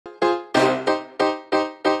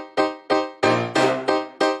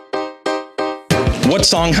What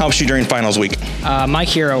song helps you during finals week? My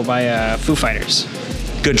Hero by Foo Fighters.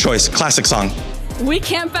 Good choice. Classic song. We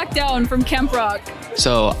Can't Back Down from Camp Rock.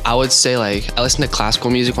 So I would say like, I listen to classical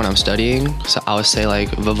music when I'm studying. So I would say like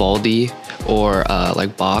Vivaldi or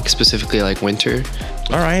like Bach, specifically like Winter.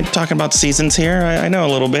 All right, talking about seasons here. I know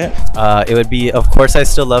a little bit. It would be Of Course I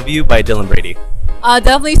Still Love You by Dylan Brady.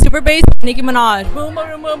 Definitely Super Bass, Nicki Minaj. Boom,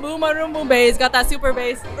 boom, boom, boom, boom, boom, bass. Got that super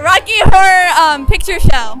bass. Rocky Horror Picture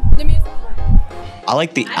Show. The music. I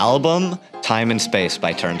like the album Time and Space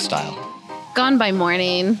by Turnstile. Gone by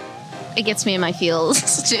Morning. It gets me in my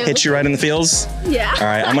feels too. Hits you right in the feels? Yeah. All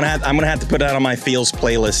right, I'm gonna have to put that on my feels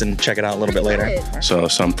playlist and check it out a little bit later. So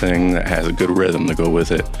something that has a good rhythm to go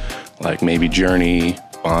with it, like maybe Journey,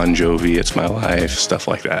 Bon Jovi, It's My Life, stuff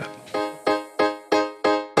like that.